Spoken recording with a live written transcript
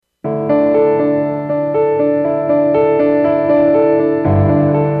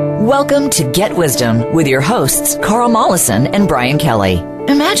Welcome to Get Wisdom with your hosts, Carl Mollison and Brian Kelly.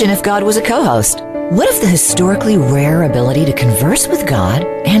 Imagine if God was a co-host. What if the historically rare ability to converse with God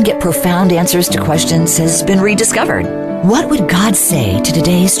and get profound answers to questions has been rediscovered? What would God say to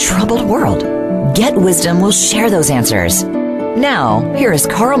today's troubled world? Get Wisdom will share those answers. Now, here is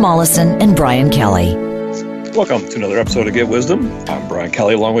Carl Mollison and Brian Kelly. Welcome to another episode of Get Wisdom. I'm Brian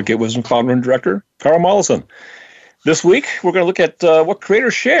Kelly, along with Get Wisdom founder and director, Carl Mollison. This week, we're going to look at what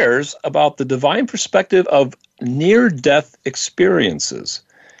Creator shares about the divine perspective of near-death experiences.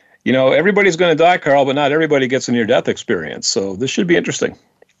 You know, everybody's going to die, Carl, but not everybody gets a near-death experience, so this should be interesting.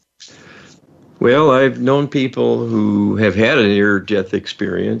 Well, I've known people who have had a near-death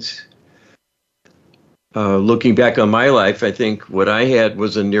experience. Looking back on my life, I think what I had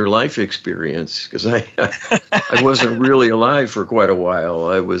was a near-life experience because I wasn't really alive for quite a while.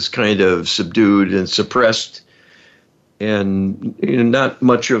 I was kind of subdued and suppressed and not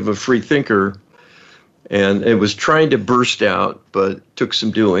much of a free thinker. And it was trying to burst out, but took some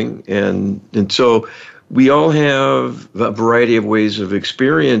doing. And so we all have a variety of ways of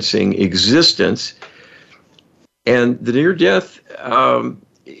experiencing existence. And the near-death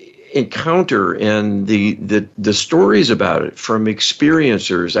encounter and the stories about it from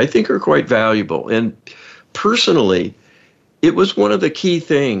experiencers, I think, are quite valuable. And personally, it was one of the key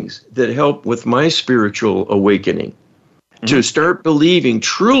things that helped with my spiritual awakening, to start believing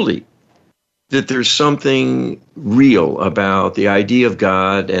truly that there's something real about the idea of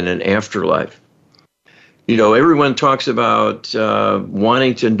God and an afterlife. You know, everyone talks about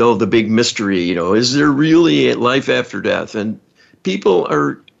wanting to know the big mystery, is there really a life after death? And people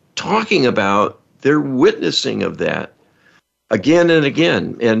are talking about their witnessing of that again and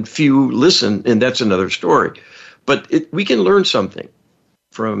again, and few listen, and that's another story. But we can learn something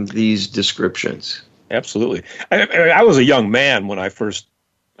from these descriptions. Absolutely. I was a young man when I first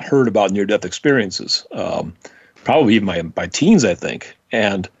heard about near-death experiences, probably even my teens, I think.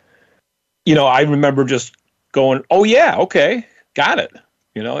 And, I remember just going, oh, yeah, okay, got it.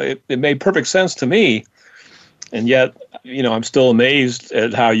 It made perfect sense to me. And yet, I'm still amazed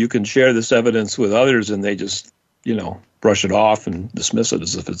at how you can share this evidence with others and they just, brush it off and dismiss it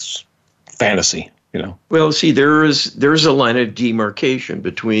as if it's fantasy. Well, see, there's a line of demarcation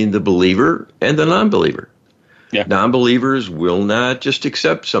between the believer and the non-believer. Yeah. Non-believers will not just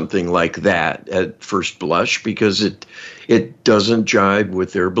accept something like that at first blush because it doesn't jibe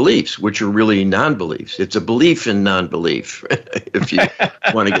with their beliefs, which are really non-beliefs. It's a belief in non-belief, if you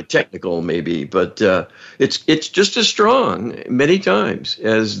want to get technical, maybe. But it's just as strong many times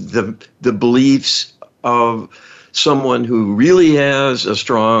as the beliefs of someone who really has a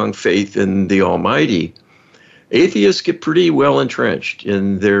strong faith in the Almighty. Atheists get pretty well entrenched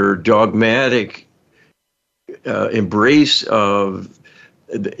in their dogmatic embrace of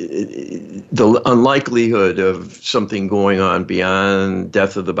the unlikelihood of something going on beyond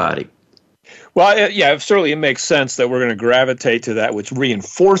death of the body. Well, yeah, certainly it makes sense that we're going to gravitate to that which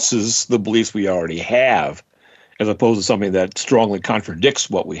reinforces the beliefs we already have, as opposed to something that strongly contradicts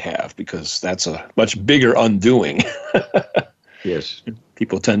what we have, because that's a much bigger undoing. Yes.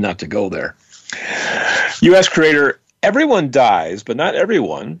 People tend not to go there. You ask Creator, everyone dies, but not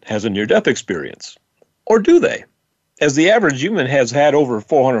everyone has a near-death experience. Or do they? As the average human has had over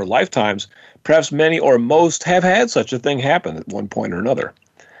 400 lifetimes, perhaps many or most have had such a thing happen at one point or another.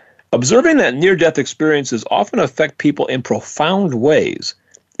 Observing that near-death experiences often affect people in profound ways,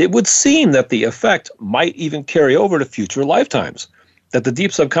 it would seem that the effect might even carry over to future lifetimes, that the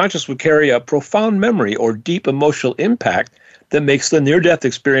deep subconscious would carry a profound memory or deep emotional impact that makes the near-death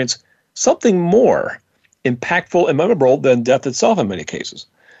experience something more impactful and memorable than death itself in many cases.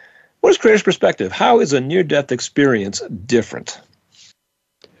 What is Creator's perspective? How is a near-death experience different?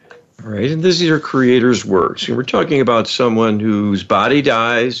 All right, and these are Creator's words. And we're talking about someone whose body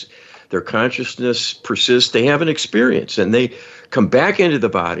dies, their consciousness persists, they have an experience, and they come back into the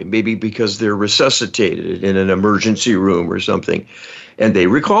body, maybe because they're resuscitated in an emergency room or something, and they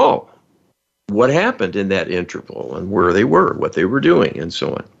recall what happened in that interval and where they were, what they were doing, and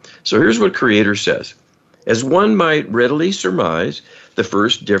so on. So here's what Creator says. As one might readily surmise, the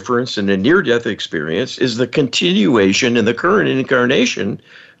first difference in a near-death experience is the continuation in the current incarnation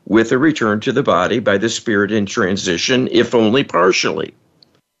with a return to the body by the spirit in transition, if only partially.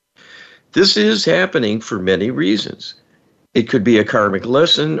 This is happening for many reasons. It could be a karmic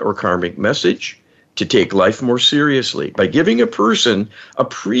lesson or karmic message to take life more seriously by giving a person a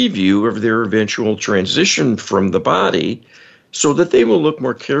preview of their eventual transition from the body so that they will look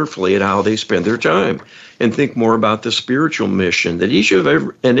more carefully at how they spend their time and think more about the spiritual mission that each of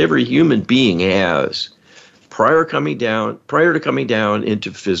every human being has. prior to coming down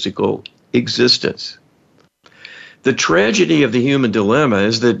into physical existence. The tragedy of the human dilemma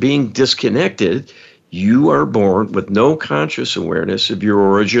is that being disconnected, you are born with no conscious awareness of your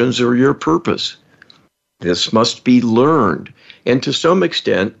origins or your purpose. This must be learned and to some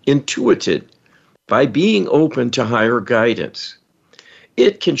extent intuited by being open to higher guidance.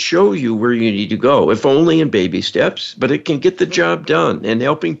 It can show you where you need to go, if only in baby steps, but it can get the job done in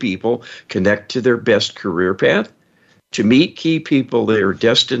helping people connect to their best career path, to meet key people they are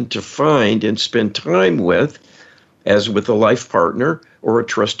destined to find and spend time with, as with a life partner or a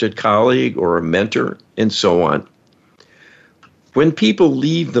trusted colleague or a mentor, and so on. When people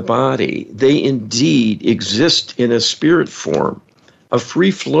leave the body, they indeed exist in a spirit form, a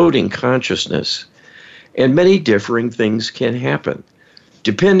free-floating consciousness, and many differing things can happen,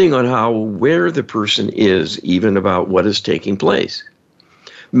 depending on how aware the person is even about what is taking place.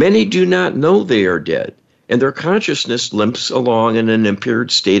 Many do not know they are dead, and their consciousness limps along in an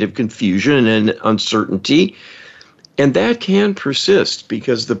impaired state of confusion and uncertainty, and that can persist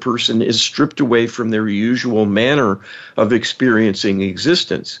because the person is stripped away from their usual manner of experiencing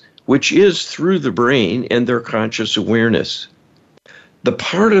existence, which is through the brain and their conscious awareness. The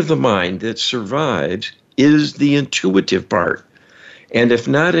part of the mind that survives is the intuitive part, and if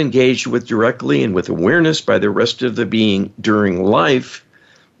not engaged with directly and with awareness by the rest of the being during life,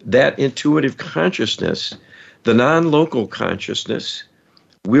 that intuitive consciousness, the non-local consciousness,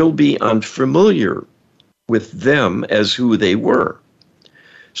 will be unfamiliar with them as who they were.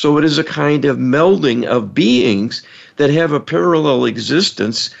 So it is a kind of melding of beings that have a parallel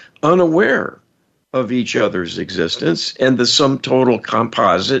existence unaware of each other's existence, and the sum total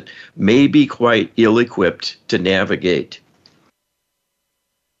composite may be quite ill-equipped to navigate.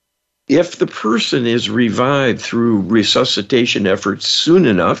 If the person is revived through resuscitation efforts soon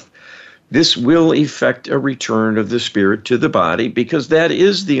enough, this will effect a return of the spirit to the body, because that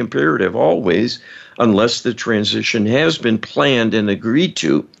is the imperative always, unless the transition has been planned and agreed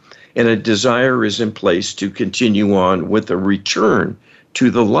to, and a desire is in place to continue on with a return to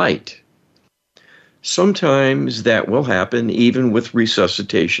the light. Sometimes that will happen even with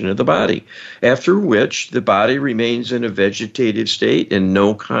resuscitation of the body, after which the body remains in a vegetative state and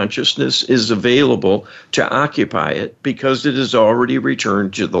no consciousness is available to occupy it because it has already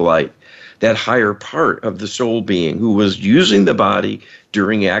returned to the light, that higher part of the soul being who was using the body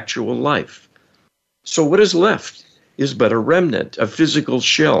during actual life. So what is left is but a remnant, a physical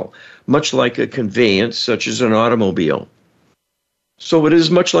shell, much like a conveyance such as an automobile. So it is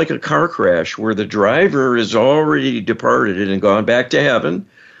much like a car crash where the driver is already departed and gone back to heaven,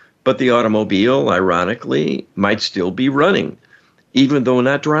 but the automobile, ironically, might still be running, even though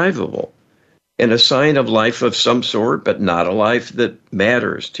not drivable, and a sign of life of some sort, but not a life that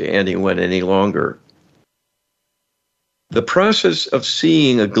matters to anyone any longer. The process of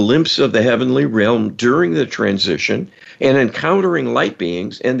seeing a glimpse of the heavenly realm during the transition and encountering light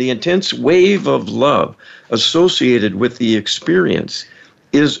beings and the intense wave of love associated with the experience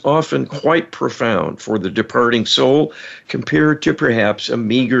is often quite profound for the departing soul compared to perhaps a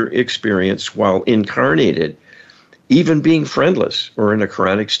meager experience while incarnated, even being friendless or in a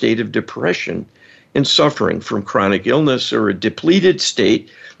chronic state of depression and suffering from chronic illness or a depleted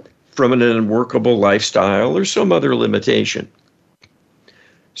state from an unworkable lifestyle or some other limitation.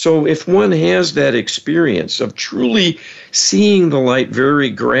 So if one has that experience of truly seeing the light very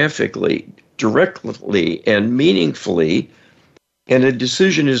graphically, directly, and meaningfully, and a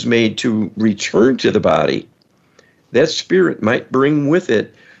decision is made to return to the body, that spirit might bring with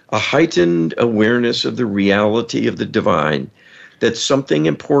it a heightened awareness of the reality of the divine, that something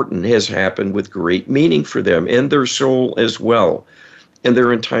important has happened with great meaning for them and their soul as well, and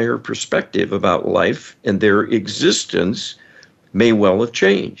their entire perspective about life and their existence may well have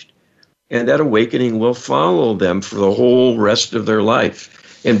changed. And that awakening will follow them for the whole rest of their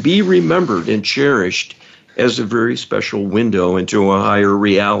life and be remembered and cherished as a very special window into a higher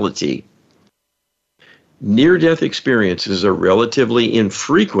reality. Near-death experiences are relatively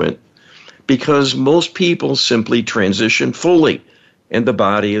infrequent because most people simply transition fully and the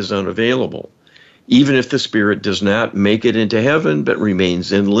body is unavailable, even if the spirit does not make it into heaven but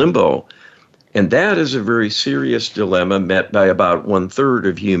remains in limbo. And that is a very serious dilemma met by about 1/3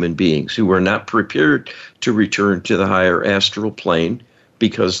 of human beings who are not prepared to return to the higher astral plane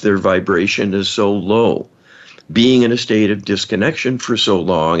because their vibration is so low. Being in a state of disconnection for so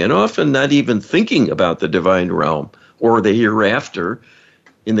long and often not even thinking about the divine realm or the hereafter,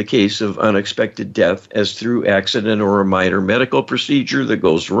 in the case of unexpected death as through accident or a minor medical procedure that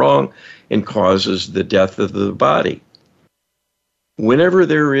goes wrong and causes the death of the body. whenever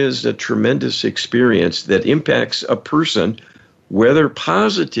there is a tremendous experience that impacts a person, whether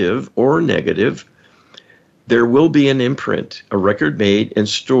positive or negative, there will be an imprint, a record made and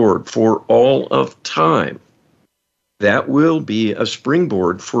stored for all of time. That will be a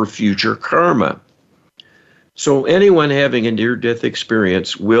springboard for future karma. So anyone having a near-death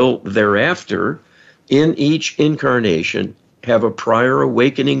experience will thereafter, in each incarnation, have a prior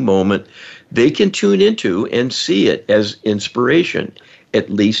awakening moment they can tune into and see it as inspiration, at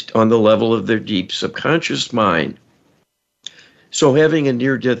least on the level of their deep subconscious mind. So having a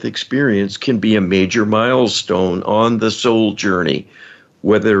near-death experience can be a major milestone on the soul journey,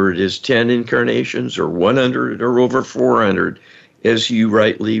 whether it is 10 incarnations or 100 or over 400, as you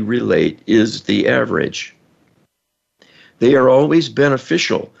rightly relate, is the average. They are always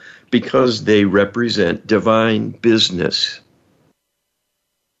beneficial because they represent divine business.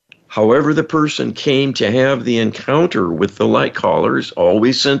 However the person came to have the encounter with the light callers,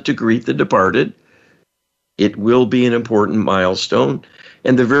 always sent to greet the departed, it will be an important milestone,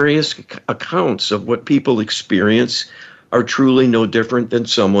 and the various accounts of what people experience are truly no different than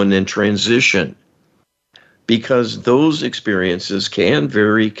someone in transition, because those experiences can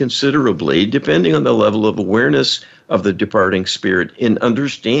vary considerably depending on the level of awareness of the departing spirit in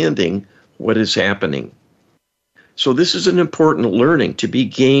understanding what is happening. So this is an important learning to be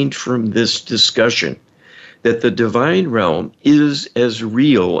gained from this discussion, that the divine realm is as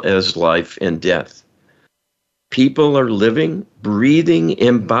real as life and death. People are living, breathing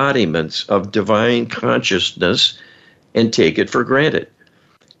embodiments of divine consciousness and take it for granted,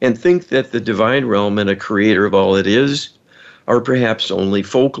 and think that the divine realm and a creator of all it is are perhaps only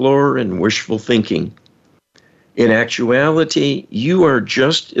folklore and wishful thinking. In actuality, you are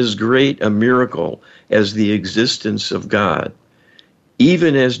just as great a miracle as the existence of God,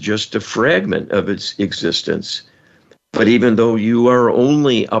 even as just a fragment of its existence. But even though you are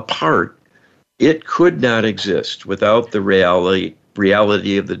only a part, it could not exist without the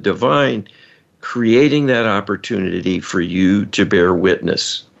reality of the divine creating that opportunity for you to bear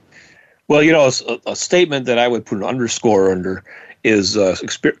witness. Well, you know, a statement that I would put an underscore under is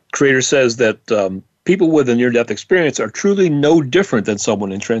Creator says that people with a near-death experience are truly no different than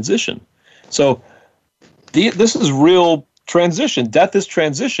someone in transition. So this is real transition. Death is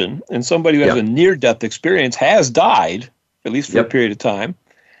transition, and somebody who has a near-death experience has died, at least for a period of time.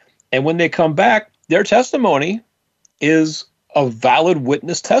 And when they come back, their testimony is a valid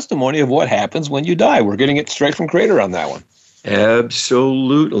witness testimony of what happens when you die. We're getting it straight from Creator on that one.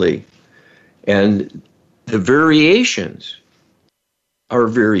 Absolutely. And the variations are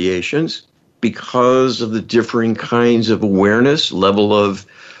variations because of the differing kinds of awareness, level of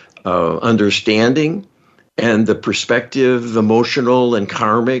understanding, and the perspective, emotional and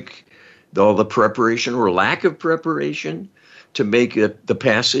karmic, all the preparation or lack of preparation to make the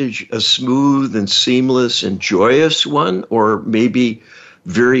passage a smooth and seamless and joyous one, or maybe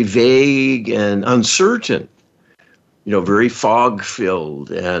very vague and uncertain, you know, very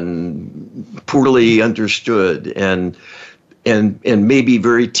fog-filled and poorly understood, and maybe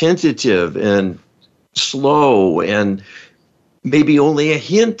very tentative and slow, and maybe only a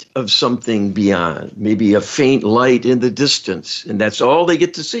hint of something beyond, maybe a faint light in the distance, and that's all they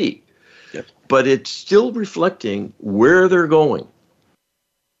get to see. Yep. But it's still reflecting where they're going.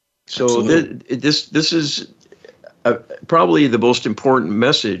 So this is probably the most important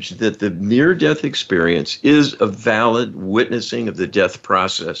message, that the near-death experience is a valid witnessing of the death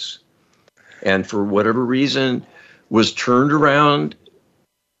process, and for whatever reason was turned around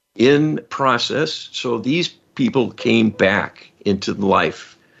in process. So these people came back into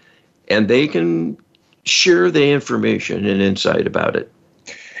life, and they can share the information and insight about it.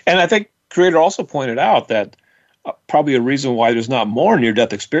 And I think Creator also pointed out that probably a reason why there's not more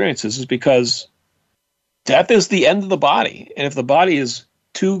near-death experiences is because death is the end of the body. And if the body is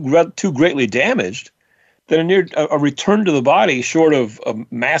too greatly damaged, then a return to the body, short of a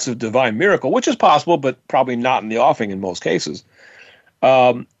massive divine miracle, which is possible, but probably not in the offing in most cases,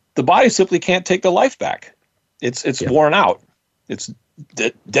 the body simply can't take the life back. It's worn out. It's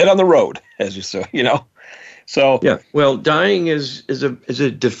dead on the road, as you say, you know. So well, dying is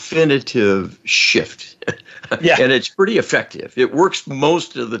a definitive shift. And it's pretty effective. It works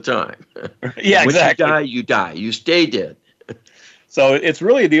most of the time. Yeah, Once exactly. you die. You stay dead. So it's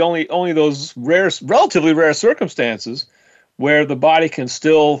really the only those relatively rare circumstances where the body can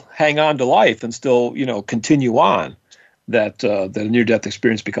still hang on to life and still, you know, continue on, that a near-death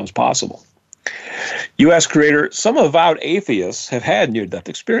experience becomes possible. You ask Creator, some avowed atheists have had near-death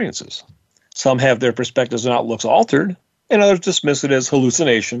experiences. Some have their perspectives and outlooks altered, and others dismiss it as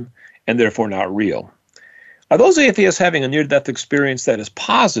hallucination and therefore not real. Are those atheists having a near-death experience that is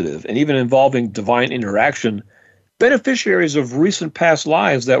positive and even involving divine interaction beneficiaries of recent past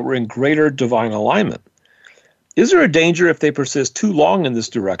lives that were in greater divine alignment? Is there a danger if they persist too long in this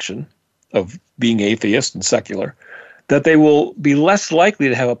direction of being atheist and secular that they will be less likely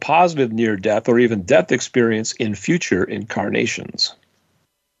to have a positive near-death or even death experience in future incarnations?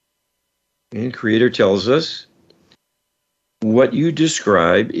 And Creator tells us what you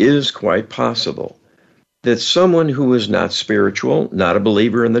describe is quite possible. That someone who is not spiritual, not a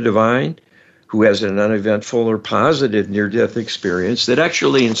believer in the divine, who has an uneventful or positive near-death experience that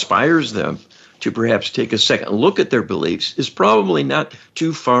actually inspires them to perhaps take a second look at their beliefs, is probably not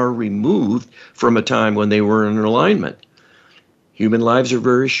too far removed from a time when they were in alignment. Human lives are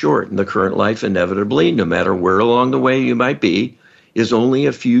very short, and the current life inevitably, no matter where along the way you might be, is only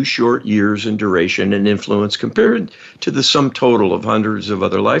a few short years in duration and influence compared to the sum total of hundreds of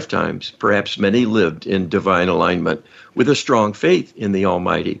other lifetimes, perhaps many lived in divine alignment with a strong faith in the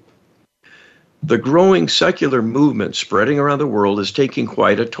Almighty. The growing secular movement spreading around the world is taking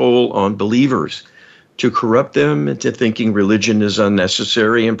quite a toll on believers to corrupt them into thinking religion is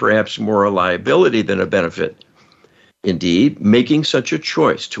unnecessary and perhaps more a liability than a benefit. Indeed, making such a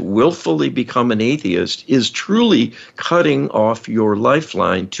choice to willfully become an atheist is truly cutting off your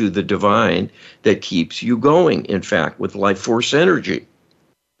lifeline to the divine that keeps you going, in fact, with life force energy.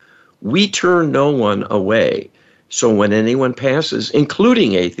 We turn no one away, so when anyone passes,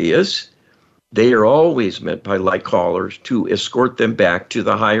 including atheists, they are always meant by light callers to escort them back to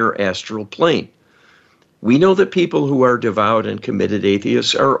the higher astral plane. We know that people who are devout and committed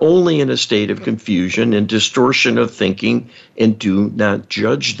atheists are only in a state of confusion and distortion of thinking and do not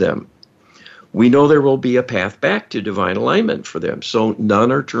judge them. We know there will be a path back to divine alignment for them, so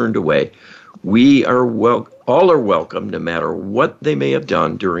none are turned away. We are all are welcome no matter what they may have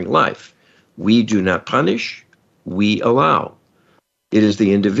done during life. We do not punish, we allow. It is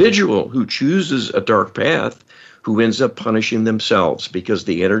the individual who chooses a dark path who ends up punishing themselves, because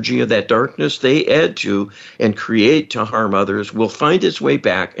the energy of that darkness they add to and create to harm others will find its way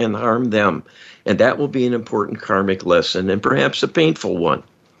back and harm them. And that will be an important karmic lesson and perhaps a painful one.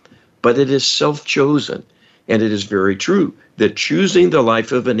 But it is self-chosen. And it is very true that choosing the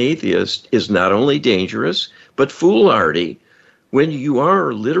life of an atheist is not only dangerous, but foolhardy when you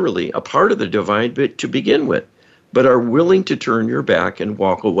are literally a part of the divine to begin with, but are willing to turn your back and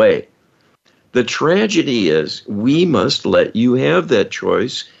walk away. The tragedy is we must let you have that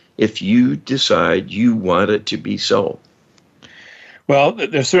choice if you decide you want it to be so. Well,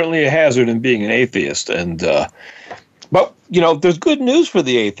 there's certainly a hazard in being an atheist, and but there's good news for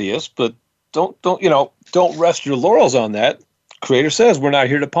the atheist. But don't rest your laurels on that. Creator says we're not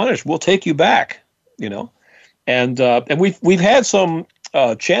here to punish. We'll take you back. And we've had some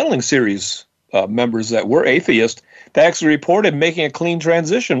channeling series members that were atheists that actually reported making a clean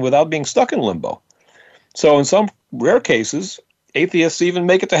transition without being stuck in limbo. So in some rare cases, atheists even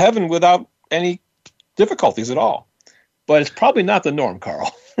make it to heaven without any difficulties at all. But it's probably not the norm,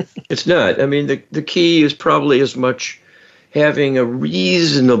 Carl. It's not. I mean, the key is probably as much having a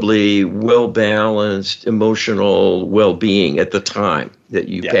reasonably well-balanced emotional well-being at the time that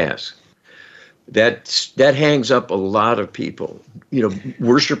you pass. That hangs up a lot of people,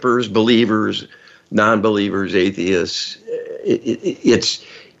 worshipers, believers, non-believers, atheists.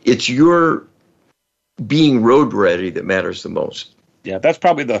 It's your being road ready that matters the most. Yeah, that's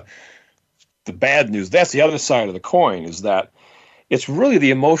probably the bad news. That's the other side of the coin, is that it's really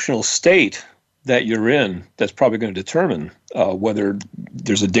the emotional state that you're in that's probably going to determine whether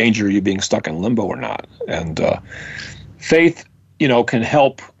there's a danger of you being stuck in limbo or not. And faith, can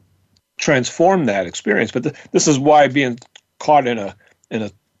help transform that experience. But this is why being caught in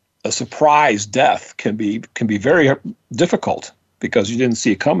a surprise death can be very difficult, because you didn't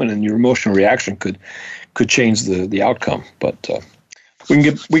see it coming, and your emotional reaction could change the outcome. But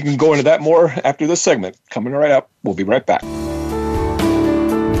we can go into that more after this segment. Coming right up, we'll be right back.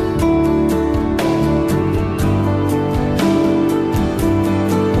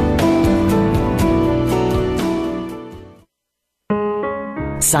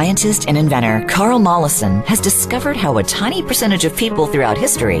 Scientist and inventor Carl Mollison has discovered how a tiny percentage of people throughout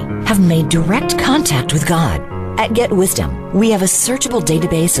history have made direct contact with God. At Get Wisdom, we have a searchable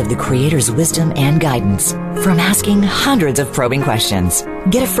database of the Creator's wisdom and guidance, from asking hundreds of probing questions.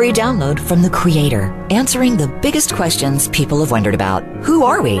 Get a free download from the Creator, answering the biggest questions people have wondered about. Who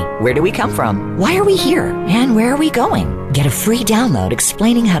are we? Where do we come from? Why are we here? And where are we going? Get a free download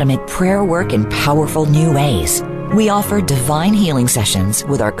explaining how to make prayer work in powerful new ways. We offer divine healing sessions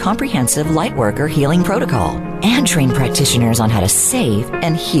with our comprehensive Lightworker healing protocol, and train practitioners on how to save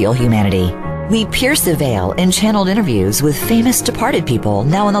and heal humanity. We pierce the veil in channeled interviews with famous departed people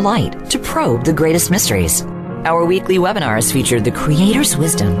now in the light to probe the greatest mysteries. Our weekly webinars feature the Creator's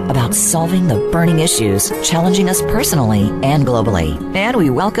wisdom about solving the burning issues challenging us personally and globally. And we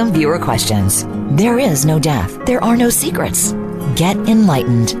welcome viewer questions. There is no death. There are no secrets. Get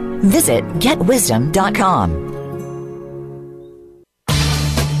enlightened. Visit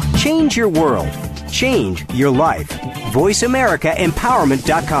getwisdom.com. Change your world. Change your life.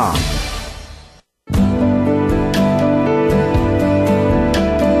 VoiceAmericaEmpowerment.com.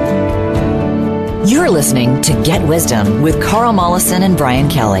 You're listening to Get Wisdom with Carl Mollison and Brian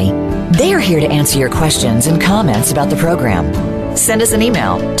Kelly. They are here to answer your questions and comments about the program. Send us an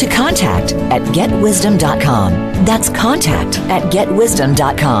email to contact@getwisdom.com. That's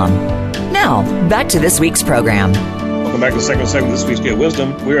contact@getwisdom.com. Now, back to this week's program. Welcome back to the second segment of this week's Get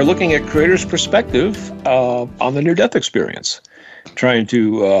Wisdom. We are looking at Creator's perspective on the near-death experience, trying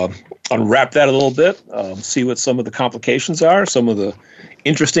to unwrap that a little bit, see what some of the complications are, some of the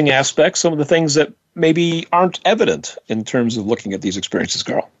interesting aspects, some of the things that maybe aren't evident in terms of looking at these experiences,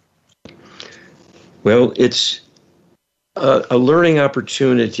 Carl. Well, it's a learning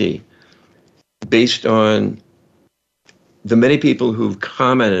opportunity based on the many people who've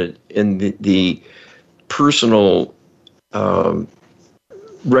commented in the personal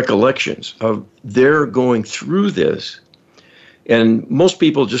recollections of their going through this, and most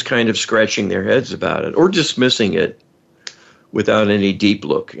people just kind of scratching their heads about it or dismissing it without any deep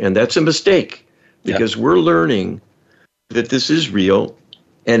look. And that's a mistake, because we're learning that this is real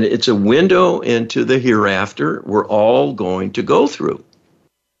and it's a window into the hereafter we're all going to go through.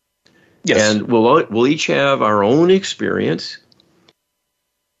 Yes. And we'll each have our own experience.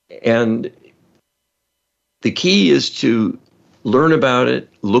 And the key is to learn about it,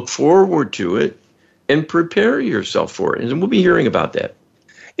 look forward to it, and prepare yourself for it. And we'll be hearing about that.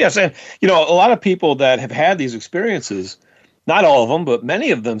 Yes, and a lot of people that have had these experiences, not all of them, but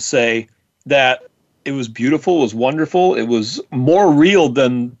many of them say that it was beautiful, it was wonderful, it was more real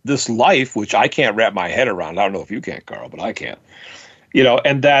than this life, which I can't wrap my head around. I don't know if you can, Carl, but I can.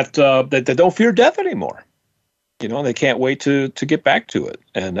 And that they don't fear death anymore. They can't wait to get back to it.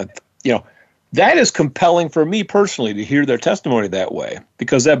 And, that is compelling for me personally to hear their testimony that way,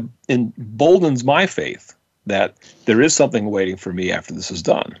 because that emboldens my faith that there is something waiting for me after this is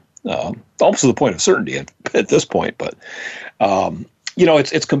done. Almost to the point of certainty at this point, but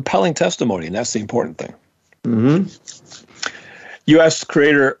it's compelling testimony, and that's the important thing. Mm-hmm. You asked the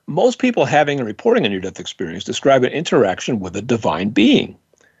Creator, most people having and reporting a near-death experience describe an interaction with a divine being.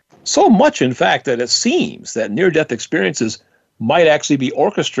 So much, in fact, that it seems that near-death experiences might actually be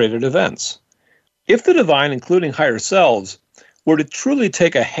orchestrated events. If the divine, including higher selves, were to truly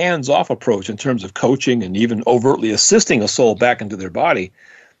take a hands-off approach in terms of coaching and even overtly assisting a soul back into their body,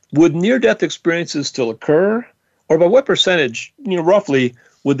 would near-death experiences still occur? Or by what percentage, roughly,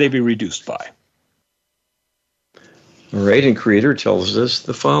 would they be reduced by? All right, and Creator tells us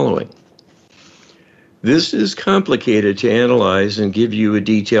the following. This is complicated to analyze and give you a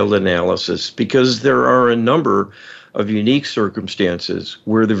detailed analysis because there are a number of unique circumstances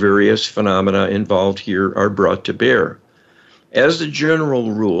where the various phenomena involved here are brought to bear. As a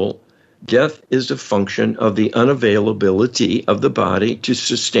general rule, death is a function of the unavailability of the body to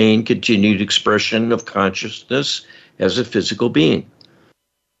sustain continued expression of consciousness as a physical being.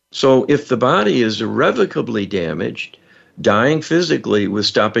 So if the body is irrevocably damaged, dying physically with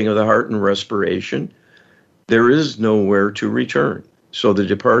stopping of the heart and respiration, there is nowhere to return. So the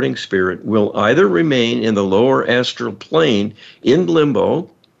departing spirit will either remain in the lower astral plane in limbo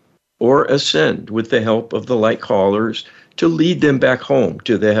or ascend with the help of the light callers to lead them back home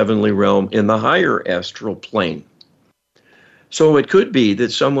to the heavenly realm in the higher astral plane. So it could be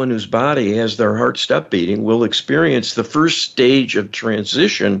that someone whose body has their heart stop beating will experience the first stage of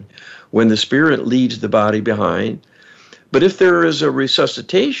transition when the spirit leaves the body behind. But if there is a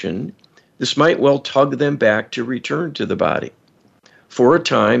resuscitation, this might well tug them back to return to the body. For a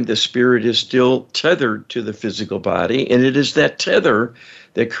time, the spirit is still tethered to the physical body, and it is that tether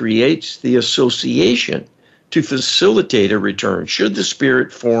that creates the association to facilitate a return, should the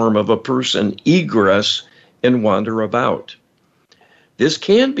spirit form of a person egress and wander about. This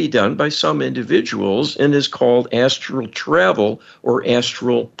can be done by some individuals and is called astral travel or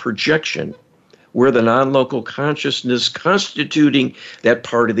astral projection, where the non-local consciousness constituting that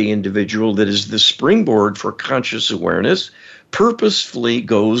part of the individual that is the springboard for conscious awareness purposefully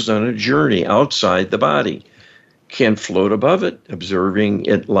goes on a journey outside the body, can float above it, observing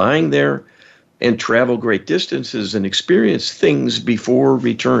it lying there, and travel great distances and experience things before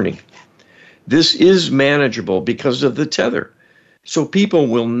returning. This is manageable because of the tether So people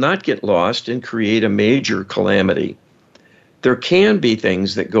will not get lost and create a major calamity. There can be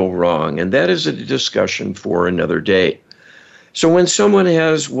things that go wrong, and that is a discussion for another day. So when someone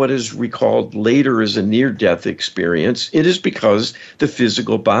has what is recalled later as a near-death experience, it is because the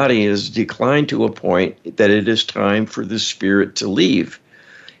physical body has declined to a point that it is time for the spirit to leave.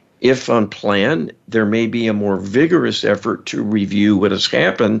 If unplanned, there may be a more vigorous effort to review what has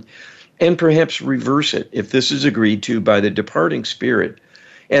happened and perhaps reverse it if this is agreed to by the departing spirit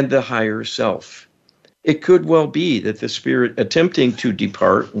and the higher self. It could well be that the spirit attempting to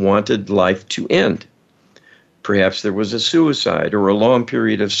depart wanted life to end. Perhaps there was a suicide or a long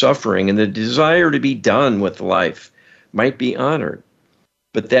period of suffering, and the desire to be done with life might be honored.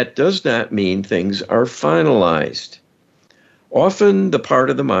 But that does not mean things are finalized. Often the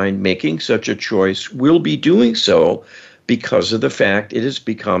part of the mind making such a choice will be doing so because of the fact it has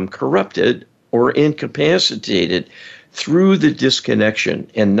become corrupted or incapacitated through the disconnection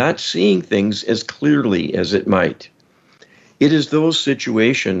and not seeing things as clearly as it might. It is those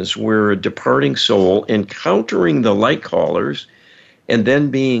situations where a departing soul encountering the light callers and then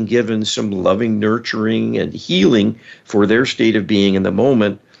being given some loving nurturing and healing for their state of being in the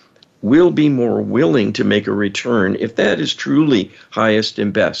moment will be more willing to make a return if that is truly highest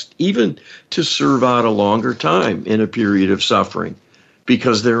and best, even to serve out a longer time in a period of suffering,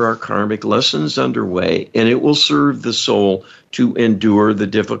 because there are karmic lessons underway and it will serve the soul to endure the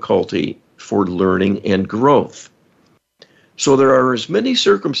difficulty for learning and growth. So there are as many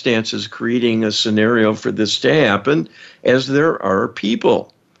circumstances creating a scenario for this to happen as there are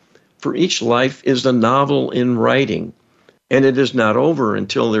people. For each life is a novel in writing, and it is not over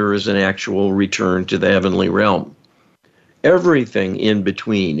until there is an actual return to the heavenly realm. Everything in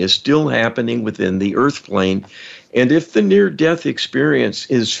between is still happening within the earth plane, and if the near-death experience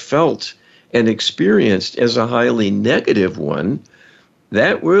is felt and experienced as a highly negative one,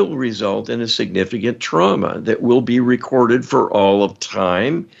 that will result in a significant trauma that will be recorded for all of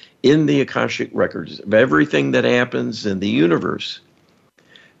time in the Akashic records of everything that happens in the universe.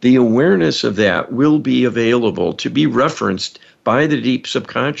 The awareness of that will be available to be referenced by the deep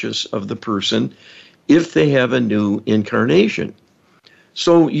subconscious of the person if they have a new incarnation.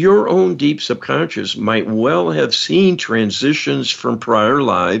 So your own deep subconscious might well have seen transitions from prior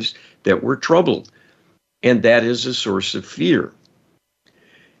lives that were troubled, and that is a source of fear.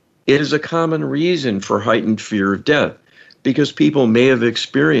 It is a common reason for heightened fear of death, because people may have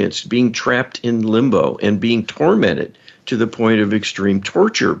experienced being trapped in limbo and being tormented to the point of extreme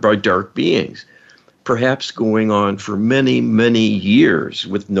torture by dark beings, perhaps going on for many, many years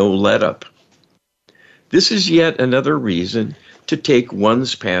with no let-up. This is yet another reason to take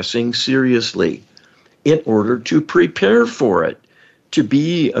one's passing seriously in order to prepare for it, to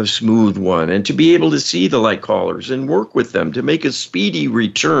be a smooth one, and to be able to see the light callers and work with them to make a speedy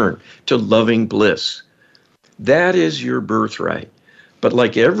return to loving bliss. That is your birthright. But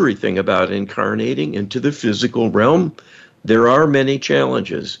like everything about incarnating into the physical realm, there are many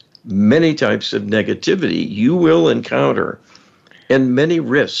challenges, many types of negativity you will encounter, and many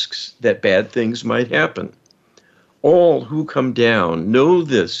risks that bad things might happen. All who come down know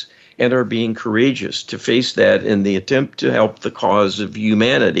this and are being courageous to face that in the attempt to help the cause of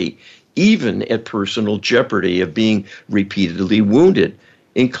humanity, even at personal jeopardy of being repeatedly wounded,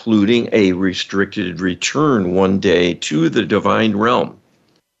 including a restricted return one day to the divine realm.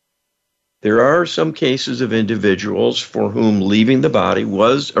 There are some cases of individuals for whom leaving the body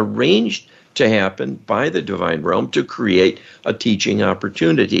was arranged to happen by the divine realm to create a teaching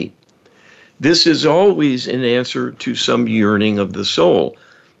opportunity. This is always in answer to some yearning of the soul,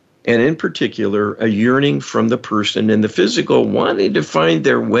 and in particular, a yearning from the person in the physical wanting to find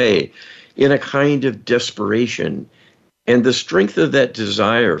their way in a kind of desperation, and the strength of that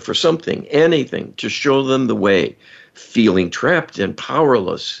desire for something, anything, to show them the way, feeling trapped and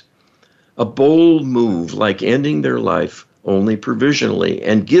powerless. A bold move like ending their life only provisionally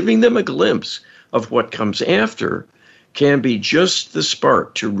and giving them a glimpse of what comes after can be just the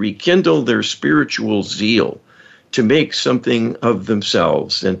spark to rekindle their spiritual zeal, to make something of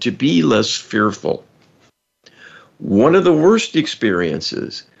themselves and to be less fearful. One of the worst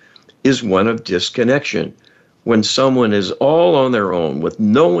experiences is one of disconnection, when someone is all on their own with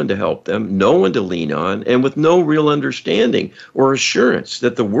no one to help them, no one to lean on, and with no real understanding or assurance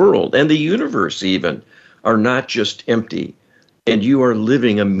that the world and the universe even are not just empty, and you are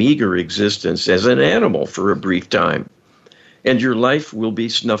living a meager existence as an animal for a brief time, and your life will be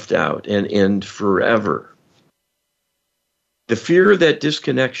snuffed out and end forever. The fear of that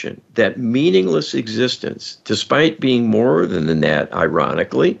disconnection, that meaningless existence, despite being more than that,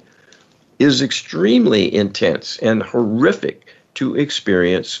 ironically, is extremely intense and horrific to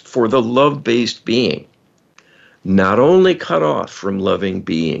experience for the love-based being. Not only cut off from loving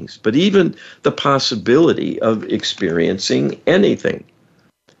beings, but even the possibility of experiencing anything.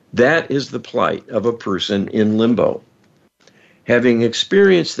 That is the plight of a person in limbo. Having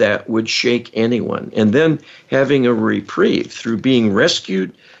experienced that would shake anyone, and then having a reprieve through being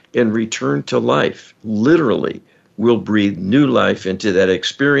rescued and returned to life literally will breathe new life into that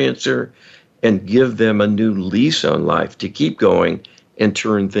experiencer and give them a new lease on life to keep going and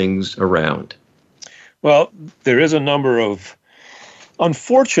turn things around. Well, there is a number of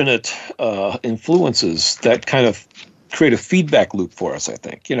unfortunate influences that kind of create a feedback loop for us, I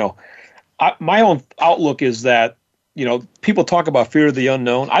think. My own outlook is that, people talk about fear of the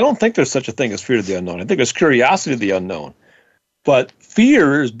unknown. I don't think there's such a thing as fear of the unknown. I think there's curiosity of the unknown. But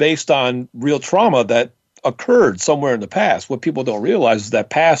fear is based on real trauma that occurred somewhere in the past. What people don't realize is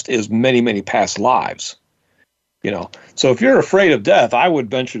that past is many, many past lives. So if you're afraid of death, I would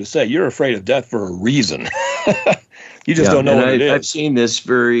venture to say you're afraid of death for a reason. You just don't know what it is. I've seen this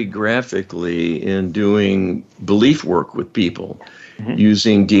very graphically in doing belief work with people,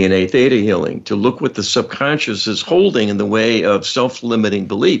 using DNA theta healing to look what the subconscious is holding in the way of self-limiting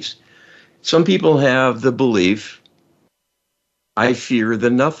beliefs. Some people have the belief, I fear the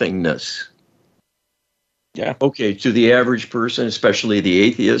nothingness. Yeah. Okay, to the average person, especially the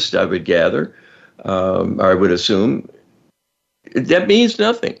atheist, I would gather, I would assume, that means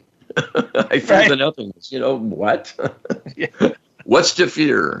nothing. I fear the nothingness. What? What's to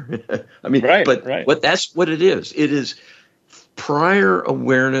fear? I mean, that's what it is. It is prior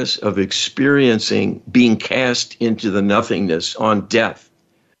awareness of experiencing being cast into the nothingness on death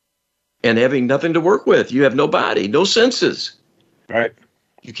and having nothing to work with. You have no body, no senses. Right.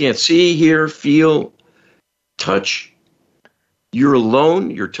 You can't see, hear, feel, touch. You're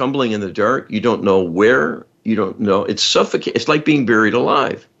alone. You're tumbling in the dark. You don't know where. You don't know. It's suffocating. It's like being buried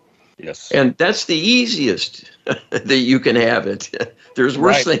alive. Yes. And that's the easiest that you can have it. There's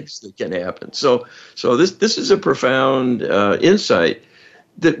worse things that can happen. So this is a profound insight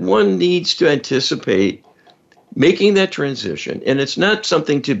that one needs to anticipate making that transition. And it's not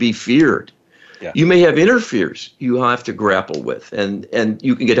something to be feared. Yeah. You may have inner fears you have to grapple with, and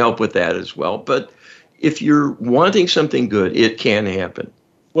you can get help with that as well. But if you're wanting something good, it can happen.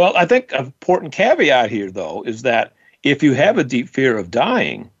 Well, I think an important caveat here, though, is that if you have a deep fear of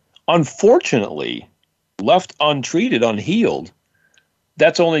dying, unfortunately, left untreated, unhealed,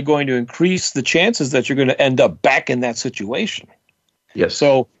 that's only going to increase the chances that you're going to end up back in that situation. Yes.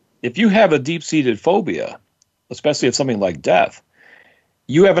 So if you have a deep-seated phobia, especially of something like death,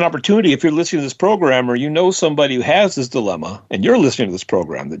 you have an opportunity, if you're listening to this program or you know somebody who has this dilemma and you're listening to this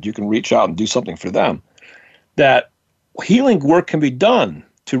program, that you can reach out and do something for them, that healing work can be done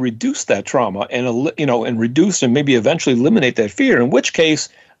to reduce that trauma and reduce and maybe eventually eliminate that fear, in which case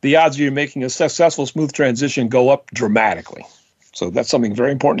the odds of you making a successful, smooth transition go up dramatically. So that's something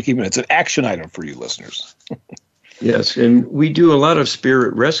very important to keep in mind. It's an action item for you listeners. Yes, and we do a lot of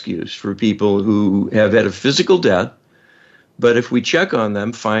spirit rescues for people who have had a physical death, but if we check on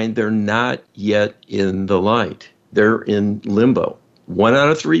them, find they're not yet in the light. They're in limbo. 1 out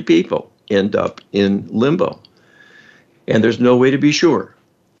of 3 people end up in limbo. And there's no way to be sure.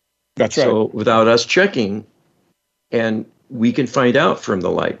 That's right. So without us checking, and we can find out from the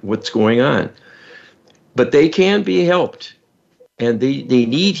light what's going on. But they can be helped. And they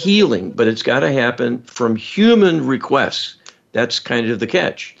need healing, but it's got to happen from human requests. That's kind of the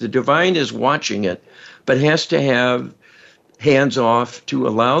catch. The divine is watching it, but has to have hands off to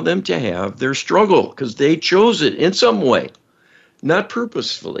allow them to have their struggle, because they chose it in some way, not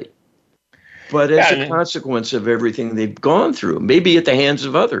purposefully, but as a consequence of everything they've gone through, maybe at the hands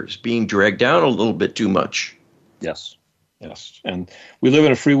of others, being dragged down a little bit too much. Yes. And we live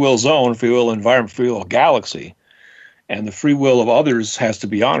in a free will zone, free will environment, free will galaxy. And the free will of others has to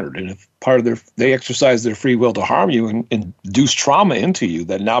be honored. And if they exercise their free will to harm you and induce trauma into you,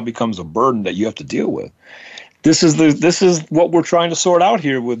 that now becomes a burden that you have to deal with. This is what we're trying to sort out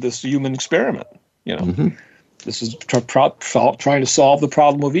here with this human experiment. This is trying to solve the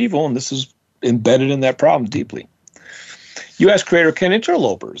problem of evil, and this is embedded in that problem deeply. You ask, Creator, can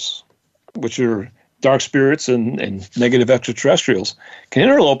interlopers, which are dark spirits and negative extraterrestrials, can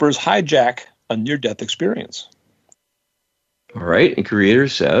interlopers hijack a near-death experience? All right, and Creator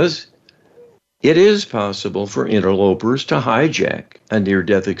says, it is possible for interlopers to hijack a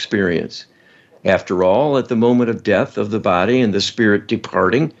near-death experience. After all, at the moment of death of the body and the spirit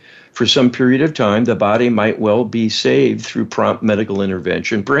departing, for some period of time, the body might well be saved through prompt medical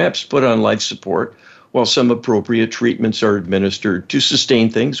intervention, perhaps put on life support, while some appropriate treatments are administered to sustain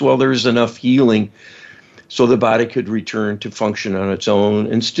things while there is enough healing so the body could return to function on its own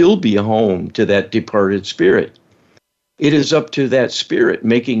and still be a home to that departed spirit. It is up to that spirit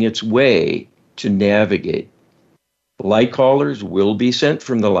making its way to navigate. Light callers will be sent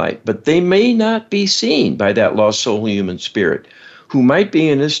from the light, but they may not be seen by that lost soul human spirit, who might be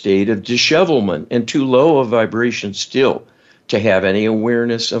in a state of dishevelment and too low a vibration still to have any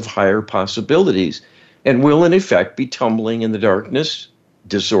awareness of higher possibilities, and will in effect be tumbling in the darkness,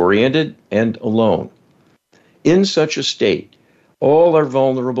 disoriented and alone. In such a state, all are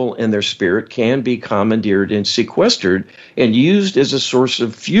vulnerable, and their spirit can be commandeered and sequestered and used as a source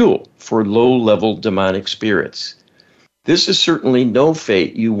of fuel for low-level demonic spirits. This is certainly no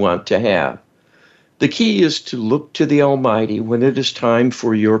fate you want to have. The key is to look to the Almighty when it is time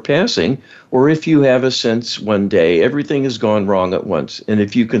for your passing, or if you have a sense one day everything has gone wrong at once, and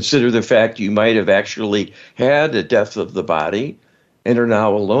if you consider the fact you might have actually had a death of the body and are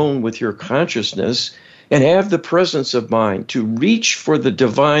now alone with your consciousness, and have the presence of mind to reach for the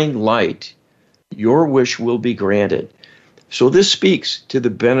divine light, your wish will be granted. So this speaks to the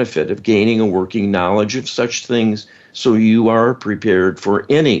benefit of gaining a working knowledge of such things so you are prepared for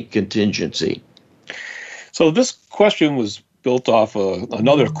any contingency. So this question was built off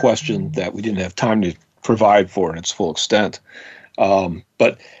another question that we didn't have time to provide for in its full extent.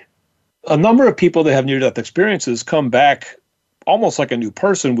 But a number of people that have near-death experiences come back almost like a new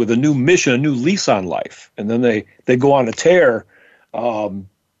person with a new mission, a new lease on life. And then they go on a tear,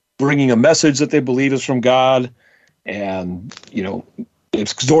 bringing a message that they believe is from God and,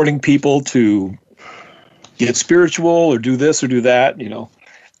 exhorting people to get spiritual or do this or do that,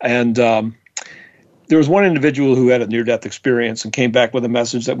 And there was one individual who had a near-death experience and came back with a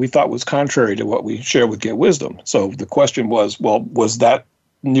message that we thought was contrary to what we share with Get Wisdom. So the question was, well, was that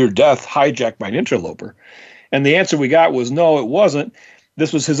near-death hijacked by an interloper? And the answer we got was, no, it wasn't.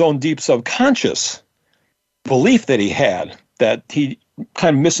 This was his own deep subconscious belief that he had that he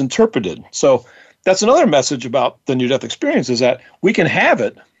kind of misinterpreted. So that's another message about the near-death experience, is that we can have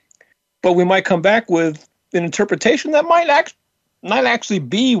it, but we might come back with an interpretation that might not actually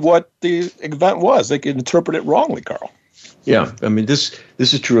be what the event was. They could interpret it wrongly, Carl. Yeah, I mean, this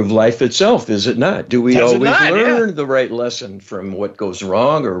is true of life itself, is it not? Do we always learn the right lesson from what goes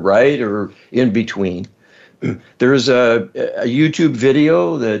wrong or right or in between? There's a YouTube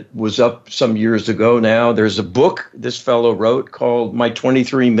video that was up some years ago now. There's a book this fellow wrote called My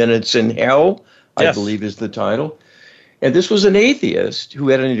 23 Minutes in Hell, yes, I believe is the title. And this was an atheist who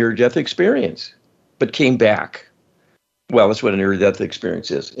had a near-death experience, but came back. Well, that's what a near-death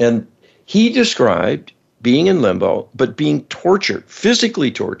experience is. And he described being in limbo, but being tortured, physically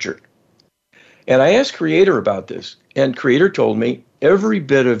tortured. And I asked Creator about this, and Creator told me every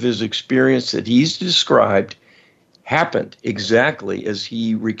bit of his experience that he's described happened exactly as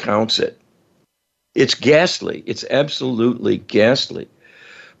he recounts it. It's ghastly. It's absolutely ghastly.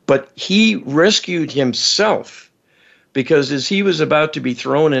 But he rescued himself, because as he was about to be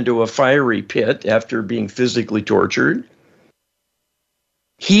thrown into a fiery pit after being physically tortured,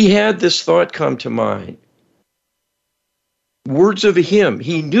 he had this thought come to mind. Words of a hymn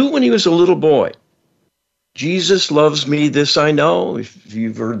he knew when he was a little boy. Jesus loves me, this I know, if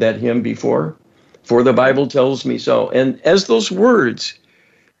you've heard that hymn before, for the Bible tells me so. And as those words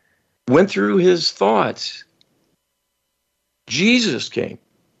went through his thoughts, Jesus came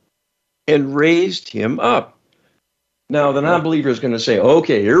and raised him up. Now, the non-believer is going to say,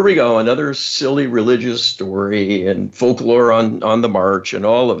 okay, here we go, another silly religious story and folklore on the march and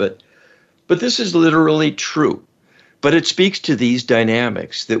all of it. But this is literally true. But it speaks to these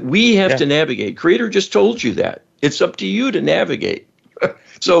dynamics that we have to navigate. Creator just told you that. It's up to you to navigate.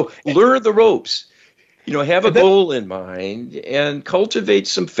 So learn the ropes. Have a goal in mind and cultivate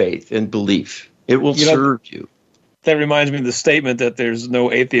some faith and belief. It will serve you. That reminds me of the statement that there's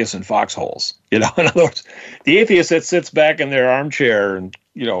no atheists in foxholes. In other words, the atheist that sits back in their armchair and,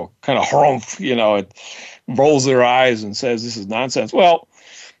 kind of harumph, it rolls their eyes and says this is nonsense. Well,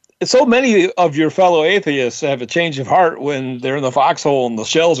 so many of your fellow atheists have a change of heart when they're in the foxhole and the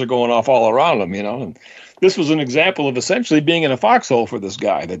shells are going off all around them, And this was an example of essentially being in a foxhole for this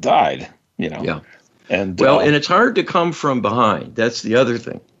guy that died, Yeah. And and it's hard to come from behind. That's the other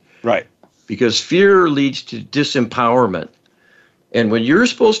thing. Right. Because fear leads to disempowerment. And when you're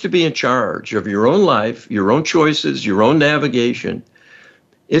supposed to be in charge of your own life, your own choices, your own navigation,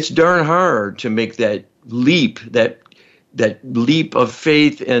 it's darn hard to make that leap, that leap of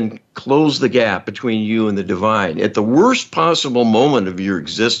faith and close the gap between you and the divine at the worst possible moment of your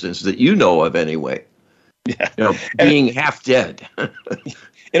existence that you know of anyway. Yeah. Being half dead.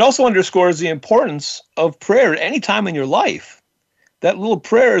 It also underscores the importance of prayer at any time in your life. That little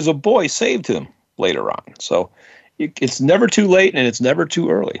prayer as a boy saved him. later on. So it's never too late and it's never too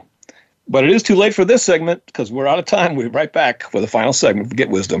early. But it is too late for this segment because we're out of time. We'll be right back for the final segment of Get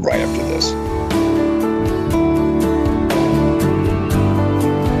Wisdom right after this.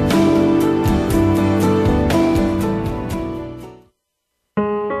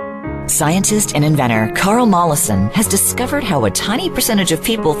 Scientist and inventor Carl Mollison has discovered how a tiny percentage of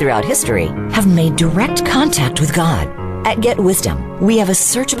people throughout history have made direct contact with God. At Get Wisdom, we have a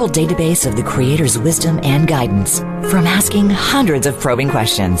searchable database of the Creator's wisdom and guidance from asking hundreds of probing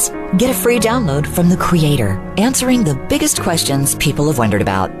questions. Get a free download from the Creator, answering the biggest questions people have wondered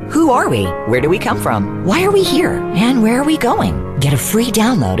about. Who are we? Where do we come from? Why are we here? And where are we going? Get a free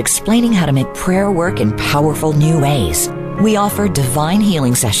download explaining how to make prayer work in powerful new ways. We offer divine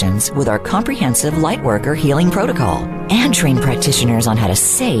healing sessions with our comprehensive Lightworker healing protocol and train practitioners on how to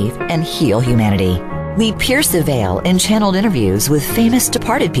save and heal humanity. We pierce the veil in channeled interviews with famous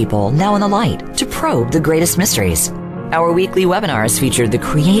departed people now in the light to probe the greatest mysteries. Our weekly webinars feature the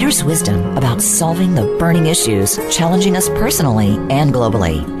Creator's wisdom about solving the burning issues challenging us personally and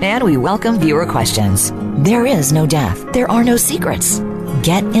globally. And we welcome viewer questions. There is no death. There are no secrets.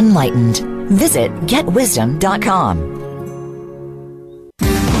 Get enlightened. Visit getwisdom.com.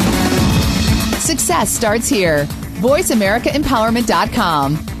 Success starts here.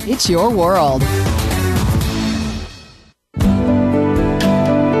 VoiceAmericaEmpowerment.com. It's your world.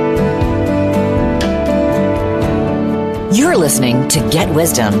 You're listening to Get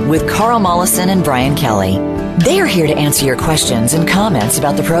Wisdom with Carl Mollison and Brian Kelly. They are here to answer your questions and comments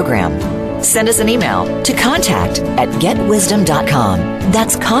about the program. Send us an email to contact@getwisdom.com.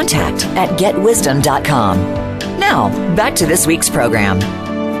 That's contact@getwisdom.com. Now, back to this week's program.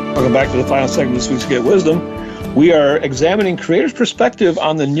 Welcome back to the final segment of this week's Get Wisdom. We are examining Creator's perspective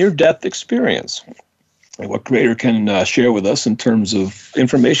on the near-death experience and what Creator can share with us in terms of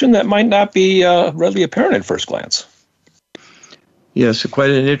information that might not be readily apparent at first glance. Yes,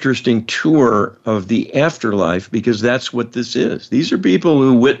 quite an interesting tour of the afterlife, because that's what this is. These are people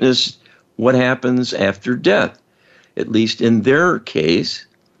who witness what happens after death, at least in their case.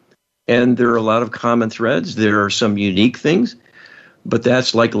 And there are a lot of common threads. There are some unique things, but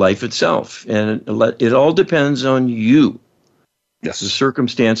that's like life itself. And it all depends on you. Yes. The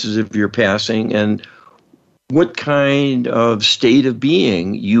circumstances of your passing and what kind of state of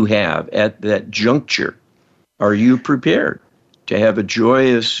being you have at that juncture. Are you prepared to have a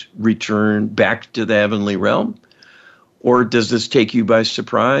joyous return back to the heavenly realm? Or does this take you by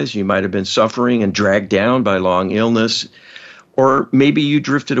surprise? You might have been suffering and dragged down by long illness. Or maybe you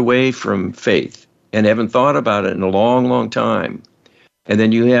drifted away from faith and haven't thought about it in a long, long time. And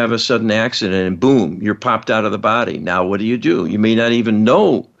then you have a sudden accident and boom, you're popped out of the body. Now what do? You may not even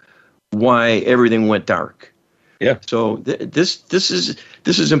know why everything went dark. Yeah. So this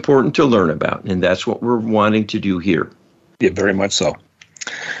is important to learn about, and that's what we're wanting to do here. Yeah, very much so.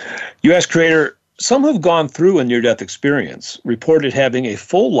 You ask Creator, some who've gone through a near-death experience reported having a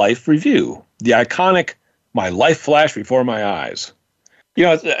full life review, the iconic "my life flashed before my eyes." You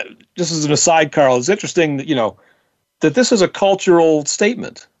know, just as an aside, Carl, it's interesting that, that this is a cultural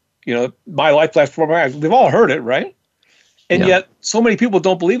statement. My life flashed before my eyes. We've all heard it, right? And yet so many people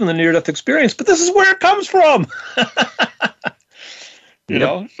don't believe in the near-death experience, but this is where it comes from.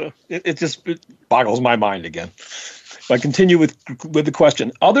 So it just boggles my mind again. I continue with the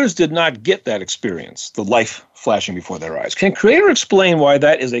question. Others did not get that experience, the life flashing before their eyes. Can Creator explain why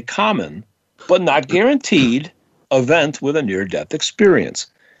that is a common but not guaranteed event with a near-death experience?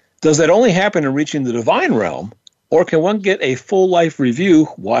 Does that only happen in reaching the divine realm, or can one get a full life review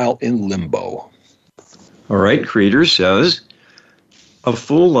while in limbo? All right, Creator says, a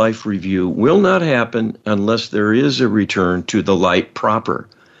full life review will not happen unless there is a return to the light proper.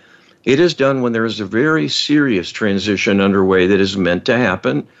 It is done when there is a very serious transition underway that is meant to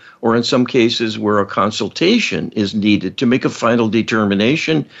happen, or in some cases where a consultation is needed to make a final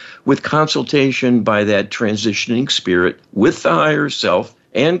determination, with consultation by that transitioning spirit with the higher self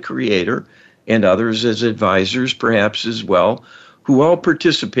and Creator and others as advisors perhaps as well, who all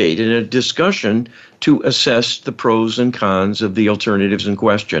participate in a discussion to assess the pros and cons of the alternatives in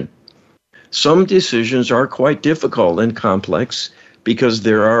question. Some decisions are quite difficult and complex because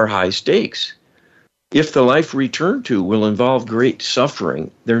there are high stakes. If the life returned to will involve great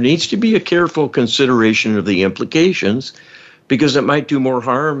suffering, there needs to be a careful consideration of the implications, because it might do more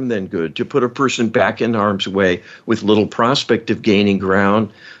harm than good to put a person back in harm's way with little prospect of gaining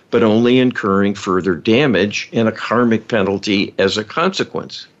ground, but only incurring further damage and a karmic penalty as a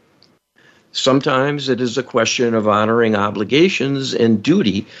consequence. Sometimes it is a question of honoring obligations and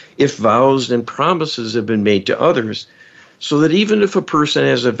duty if vows and promises have been made to others, so that even if a person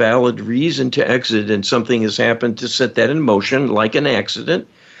has a valid reason to exit and something has happened to set that in motion, like an accident,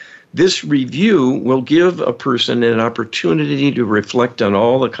 this review will give a person an opportunity to reflect on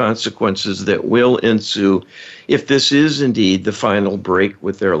all the consequences that will ensue if this is indeed the final break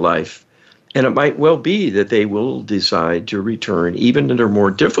with their life. And it might well be that they will decide to return, even under more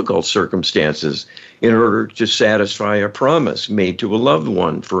difficult circumstances, in order to satisfy a promise made to a loved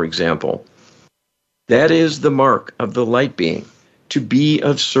one, for example. That is the mark of the light being, to be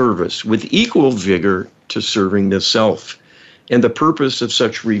of service with equal vigor to serving the self. And the purpose of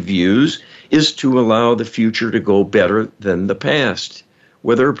such reviews is to allow the future to go better than the past,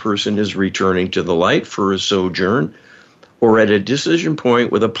 whether a person is returning to the light for a sojourn or at a decision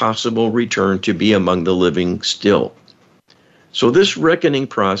point with a possible return to be among the living still. So this reckoning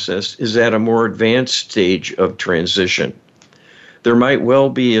process is at a more advanced stage of transition. There might well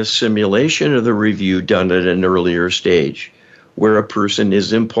be a simulation of the review done at an earlier stage, where a person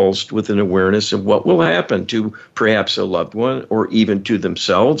is impulsed with an awareness of what will happen to perhaps a loved one or even to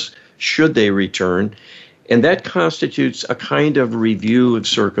themselves should they return. And that constitutes a kind of review of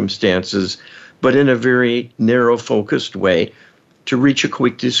circumstances, but in a very narrow-focused way, to reach a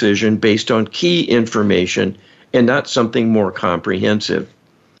quick decision based on key information and not something more comprehensive.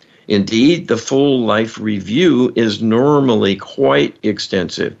 Indeed, the full life review is normally quite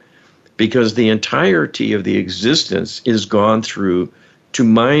extensive because the entirety of the existence is gone through to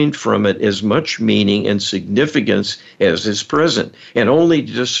mine from it as much meaning and significance as is present, and only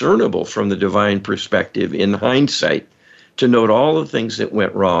discernible from the divine perspective in hindsight, to note all the things that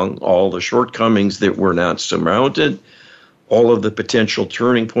went wrong, all the shortcomings that were not surmounted, all of the potential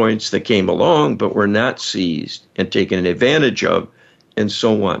turning points that came along but were not seized and taken advantage of, and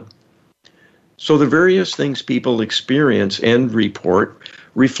so on. So the various things people experience and report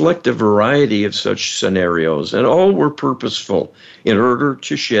reflect a variety of such scenarios, and all were purposeful in order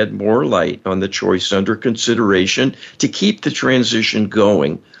to shed more light on the choice under consideration to keep the transition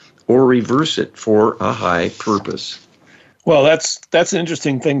going or reverse it for a high purpose. Well, that's an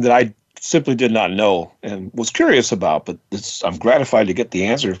interesting thing that I simply did not know and was curious about, but I'm gratified to get the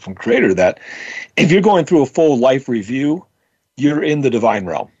answer from Creator that if you're going through a full life review, you're in the divine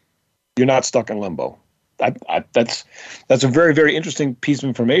realm. You're not stuck in limbo. That's a very, very interesting piece of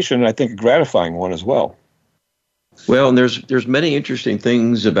information, and I think a gratifying one as well. Well, and there's many interesting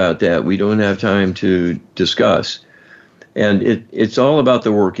things about that we don't have time to discuss. And it's all about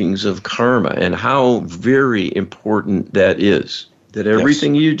the workings of karma and how very important that is. That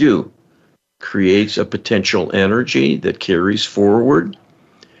everything you do creates a potential energy that carries forward,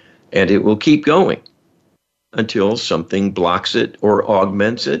 and it will keep going until something blocks it or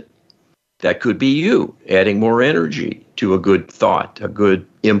augments it. That could be you adding more energy to a good thought, a good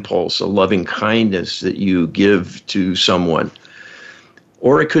impulse, a loving kindness that you give to someone.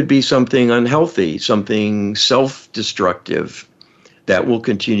 Or it could be something unhealthy, something self-destructive that will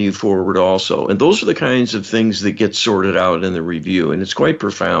continue forward also. And those are the kinds of things that get sorted out in the review. And it's quite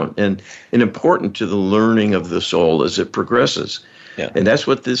profound and important to the learning of the soul as it progresses. Yeah. And that's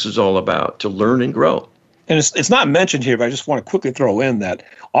what this is all about, to learn and grow. And it's not mentioned here, but I just want to quickly throw in that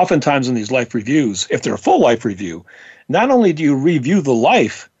oftentimes in these life reviews, if they're a full life review, not only do you review the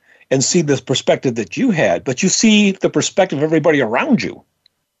life and see this perspective that you had, but you see the perspective of everybody around you.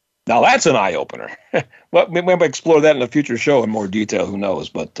 Now, that's an eye-opener. Well, maybe I'll explore that in a future show in more detail, who knows.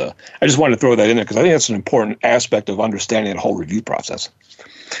 But I just wanted to throw that in there because I think that's an important aspect of understanding the whole review process.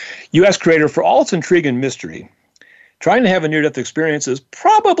 You ask Creator, for all its intrigue and mystery, trying to have a near-death experience is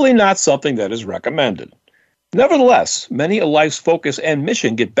probably not something that is recommended. Nevertheless, many a life's focus and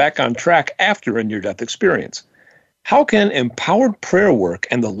mission get back on track after a near-death experience. How can empowered prayer work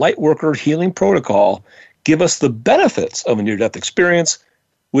and the Lightworker healing protocol give us the benefits of a near-death experience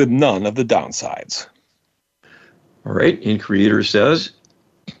with none of the downsides? All right, and Creator says,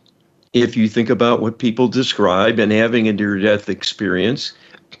 if you think about what people describe in having a near-death experience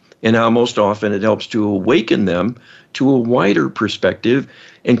and how most often it helps to awaken them to a wider perspective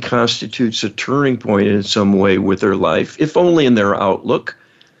and constitutes a turning point in some way with their life, if only in their outlook,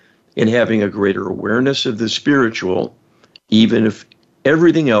 in having a greater awareness of the spiritual, even if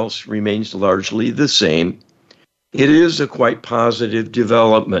everything else remains largely the same, it is a quite positive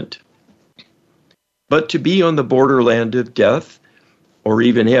development. But to be on the borderland of death, or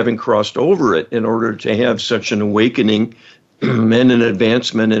even having crossed over it in order to have such an awakening and an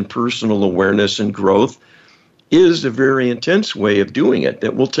advancement in personal awareness and growth, is a very intense way of doing it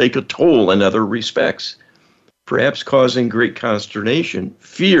that will take a toll in other respects, perhaps causing great consternation,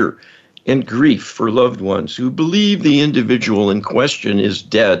 fear, and grief for loved ones who believe the individual in question is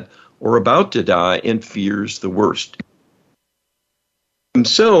dead or about to die and fears the worst.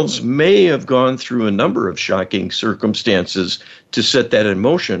 themselves may have gone through a number of shocking circumstances to set that in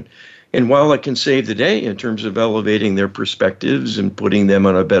motion. And while it can save the day in terms of elevating their perspectives and putting them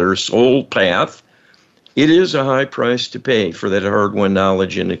on a better soul path, it is a high price to pay for that hard-won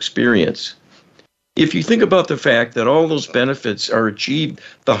knowledge and experience. If you think about the fact that all those benefits are achieved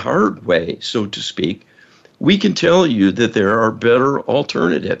the hard way, so to speak, we can tell you that there are better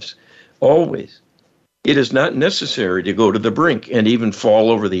alternatives, always. It is not necessary to go to the brink and even fall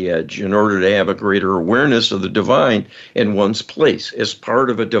over the edge in order to have a greater awareness of the divine in one's place as part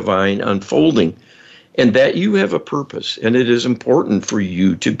of a divine unfolding, and that you have a purpose, and it is important for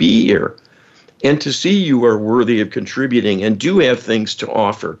you to be here and to see you are worthy of contributing and do have things to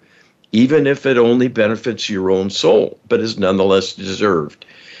offer, even if it only benefits your own soul, but is nonetheless deserved.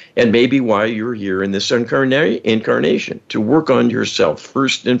 And maybe why you're here in this incarnation, to work on yourself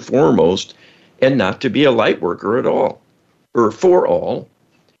first and foremost, and not to be a light worker at all, or for all.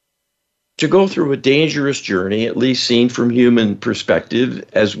 To go through a dangerous journey, at least seen from human perspective,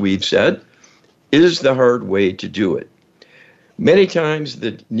 as we've said, is the hard way to do it. Many times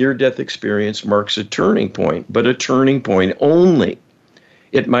the near-death experience marks a turning point, but a turning point only.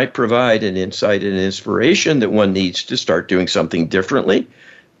 It might provide an insight and inspiration that one needs to start doing something differently,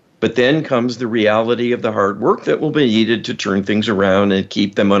 but then comes the reality of the hard work that will be needed to turn things around and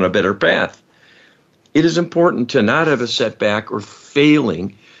keep them on a better path. It is important to not have a setback or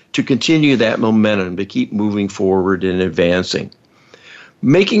failing to continue that momentum, to keep moving forward and advancing.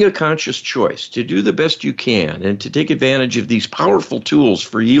 Making a conscious choice to do the best you can and to take advantage of these powerful tools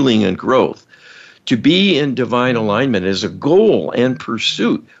for healing and growth, to be in divine alignment as a goal and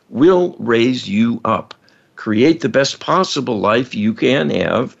pursuit, will raise you up, create the best possible life you can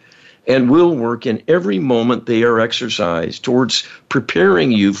have, and will work in every moment they are exercised towards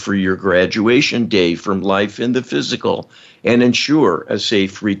preparing you for your graduation day from life in the physical and ensure a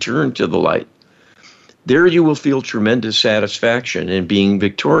safe return to the light. There you will feel tremendous satisfaction in being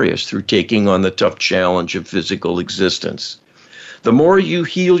victorious through taking on the tough challenge of physical existence. The more you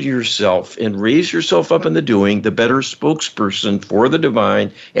heal yourself and raise yourself up in the doing, the better spokesperson for the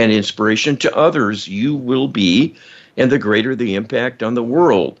divine and inspiration to others you will be, and the greater the impact on the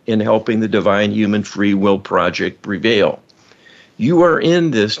world in helping the Divine Human Free Will Project prevail. You are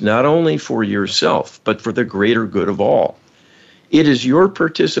in this not only for yourself, but for the greater good of all. It is your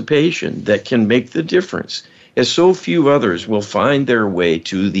participation that can make the difference, as so few others will find their way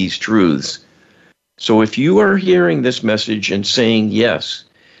to these truths. So if you are hearing this message and saying yes,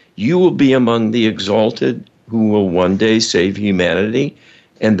 you will be among the exalted who will one day save humanity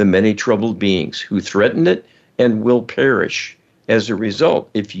and the many troubled beings who threaten it and will perish as a result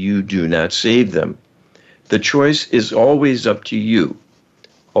if you do not save them. The choice is always up to you.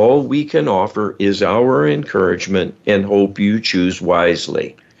 All we can offer is our encouragement and hope you choose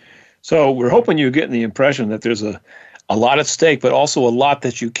wisely. So we're hoping you're getting the impression that there's a lot at stake, but also a lot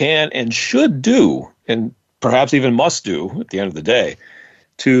that you can and should do, and perhaps even must do at the end of the day,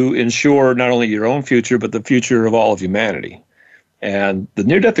 to ensure not only your own future, but the future of all of humanity. And the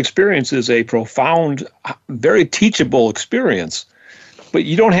near-death experience is a profound, very teachable experience, but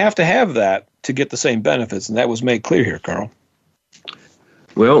you don't have to have that to get the same benefits, and that was made clear here, Carl.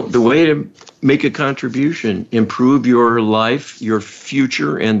 Well, the way to make a contribution, improve your life, your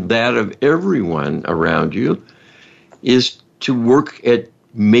future, and that of everyone around you, is to work at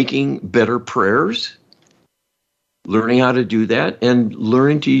making better prayers, learning how to do that, and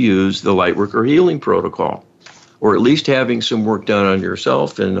learning to use the Lightworker Healing Protocol, or at least having some work done on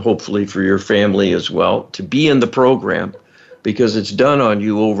yourself and hopefully for your family as well, to be in the program, because it's done on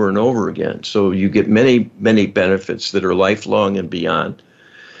you over and over again. So you get many, many benefits that are lifelong and beyond.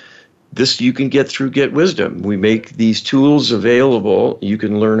 This you can get through Get Wisdom. We make these tools available. You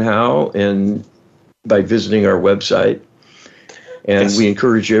can learn how and by visiting our website. And yes, we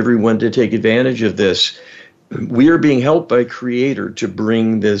encourage everyone to take advantage of this. We are being helped by Creator to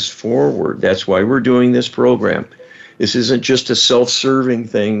bring this forward. That's why we're doing this program. This isn't just a self-serving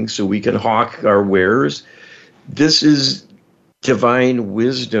thing so we can hawk our wares. This is divine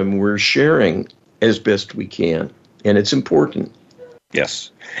wisdom we're sharing as best we can, and it's important.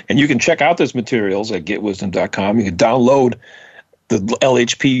 Yes, and you can check out those materials at getwisdom.com. You can download the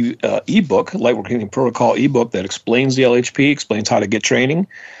LHP ebook, Lightworker Healing Protocol ebook, that explains the LHP, explains how to get training,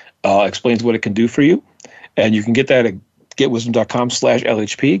 explains what it can do for you. And you can get that at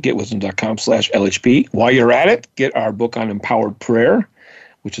getwisdom.com/LHP, getwisdom.com/LHP. While you're at it, get our book on empowered prayer,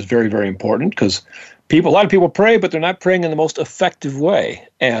 which is very, very important, because a lot of people pray, but they're not praying in the most effective way.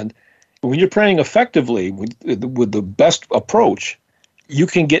 And when you're praying effectively with the best approach, you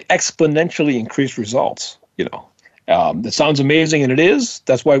can get exponentially increased results, That sounds amazing, and it is.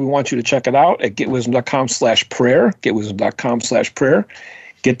 That's why we want you to check it out at getwisdom.com/prayer, getwisdom.com/prayer.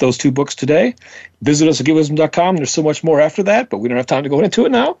 Get those 2 books today. Visit us at getwisdom.com. There's so much more after that, but we don't have time to go into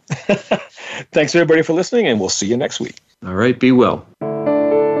it now. Thanks, everybody, for listening, and we'll see you next week. All right, be well.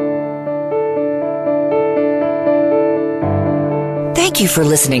 Thank you for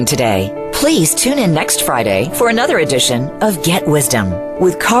listening today. Please tune in next Friday for another edition of Get Wisdom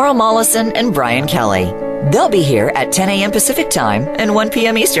with Carl Mollison and Brian Kelly. They'll be here at 10 a.m. Pacific Time and 1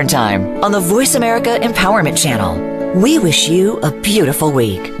 p.m. Eastern Time on the Voice America Empowerment Channel. We wish you a beautiful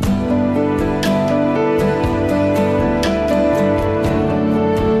week.